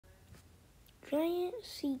giant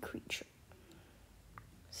sea creature.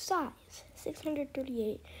 Size,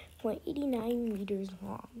 638.89 meters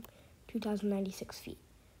long, 2,096 feet.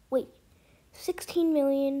 Weight,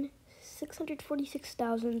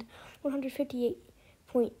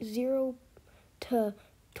 16,646,158.0 to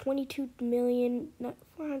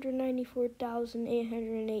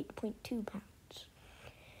 22,494,808.2 pounds.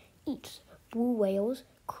 Eats blue whales,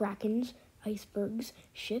 krakens, icebergs,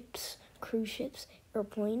 ships, cruise ships,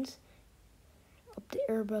 airplanes, up to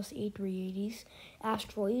Airbus A380s,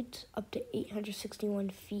 asteroids up to 861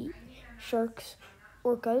 feet, sharks,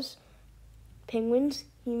 orcas, penguins,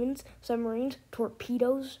 humans, submarines,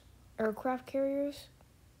 torpedoes, aircraft carriers.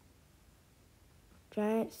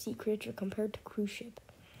 Giant sea creature compared to cruise ship.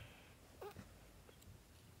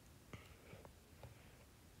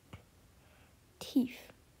 Teeth,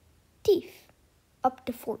 up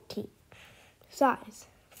to 14. Size,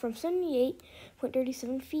 from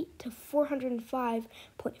 78.37 feet to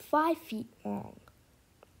 405.5 feet long.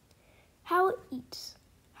 How it eats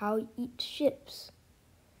ships.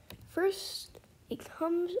 First, it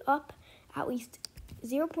comes up at least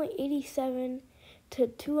 0.87 to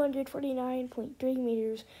 249.3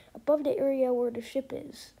 meters above the area where the ship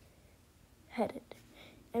is headed.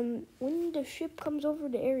 And when the ship comes over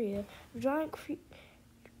the area, the giant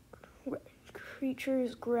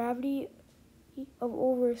creature's gravity of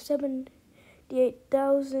over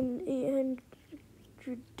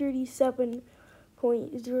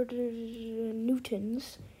 78,837.0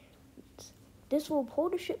 newtons. This will pull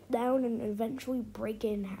the ship down and eventually break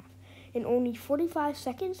it in half. In only 45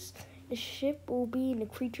 seconds, the ship will be in the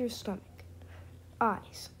creature's stomach.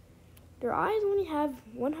 Eyes. Their eyes only have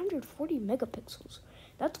 140 megapixels.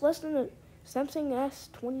 That's less than the Samsung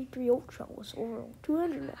S23 Ultra with over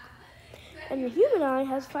 200 megapixels. And the human eye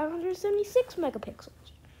has 576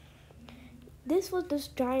 megapixels. This was this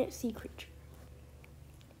giant sea creature.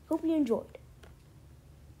 Hope you enjoyed.